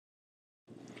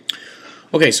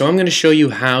Okay, so I'm going to show you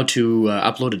how to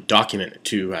upload a document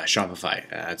to Shopify.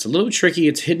 It's a little tricky.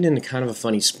 It's hidden in kind of a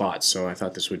funny spot, so I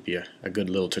thought this would be a good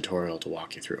little tutorial to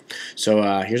walk you through. So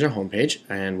here's our homepage,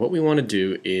 and what we want to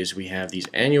do is we have these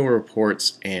annual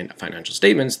reports and financial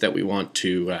statements that we want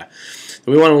to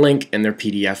link in their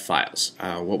PDF files.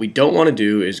 What we don't want to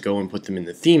do is go and put them in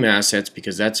the theme assets,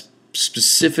 because that's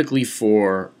specifically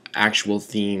for actual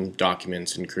theme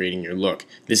documents and creating your look.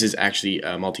 This is actually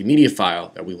a multimedia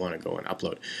file that we want to go and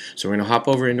upload. So we're going to hop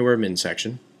over into our min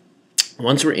section.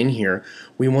 Once we're in here,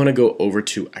 we want to go over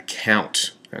to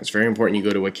account. And it's very important you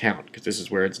go to account, because this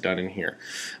is where it's done in here.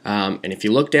 And if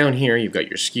you look down here, you've got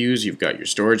your SKUs, you've got your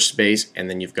storage space, and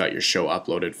then you've got your show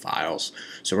uploaded files.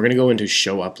 So we're going to go into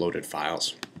show uploaded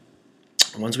files.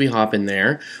 Once we hop in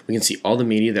there, we can see all the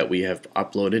media that we have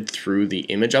uploaded through the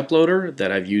image uploader that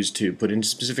I've used to put into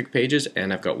specific pages,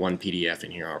 and I've got one PDF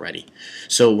in here already.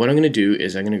 So what I'm going to do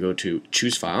is I'm going to go to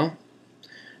choose file.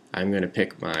 I'm going to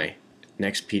pick my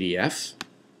next PDF,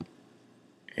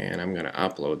 and I'm going to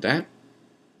upload that.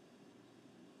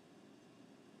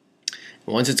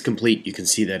 Once it's complete, you can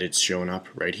see that it's shown up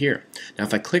right here. Now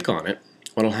if I click on it,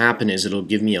 what will happen is it'll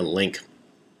give me a link,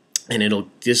 and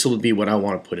this will be what I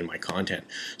want to put in my content.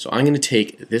 So I'm going to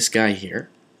take this guy here,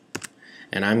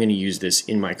 and I'm going to use this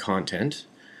in my content,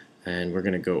 and we're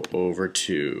going to go over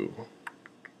to,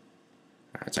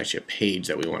 it's actually a page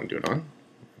that we want to do it on,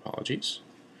 apologies,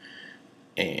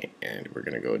 and we're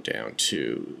going to go down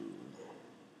to,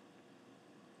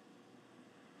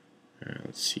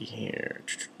 let's see here,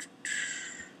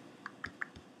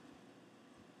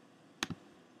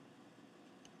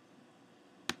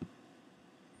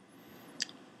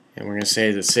 and we're going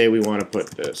to say we want to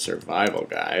put the survival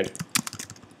guide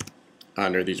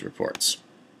under these reports.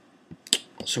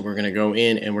 So we're going to go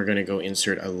in and we're going to go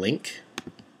insert a link.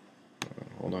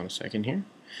 Hold on a second here.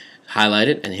 Highlight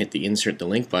it and hit the insert the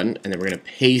link button, and then we're going to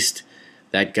paste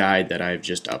that guide that I've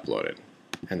just uploaded.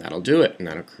 And that'll do it, and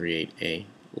that'll create a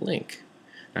link.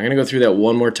 Now I'm going to go through that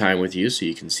one more time with you so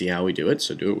you can see how we do it,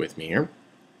 so do it with me here.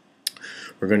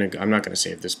 I'm not going to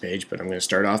save this page, but I'm going to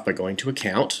start off by going to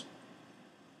account.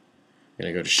 I'm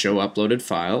going to go to show uploaded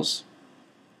files,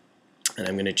 and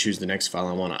I'm going to choose the next file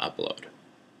I want to upload.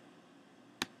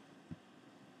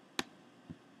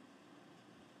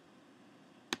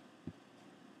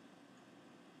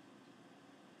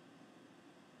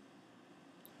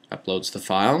 Uploads the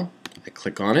file. I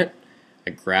click on it. I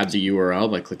grab the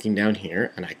URL by clicking down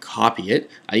here, and I copy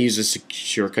it. I use a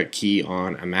shortcut key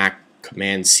on a Mac,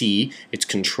 Command C. It's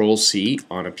Control C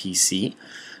on a PC.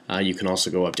 You can also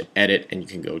go up to edit, and you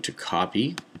can go to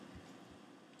copy,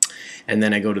 and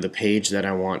then I go to the page that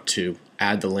I want to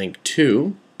add the link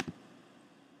to,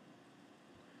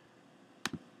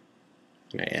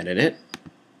 and I edit it,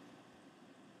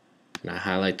 and I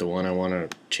highlight the one I want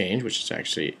to change, which is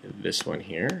actually this one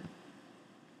here.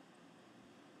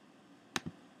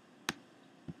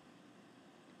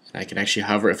 And I can actually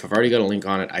hover, if I've already got a link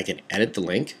on it, I can edit the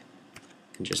link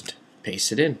and just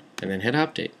paste it in and then hit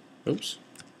update. Oops.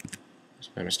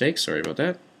 My mistake, sorry about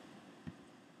that.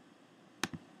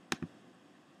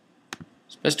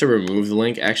 It's best to remove the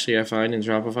link, actually, I find, in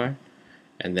Shopify,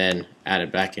 and then add it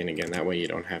back in again. That way you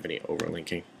don't have any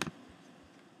overlinking.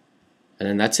 And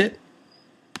then that's it.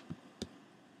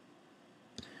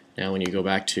 Now when you go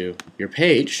back to your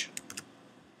page,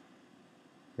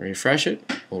 refresh it,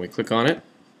 when we click on it,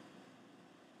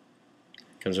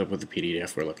 it comes up with the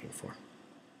PDF we're looking for.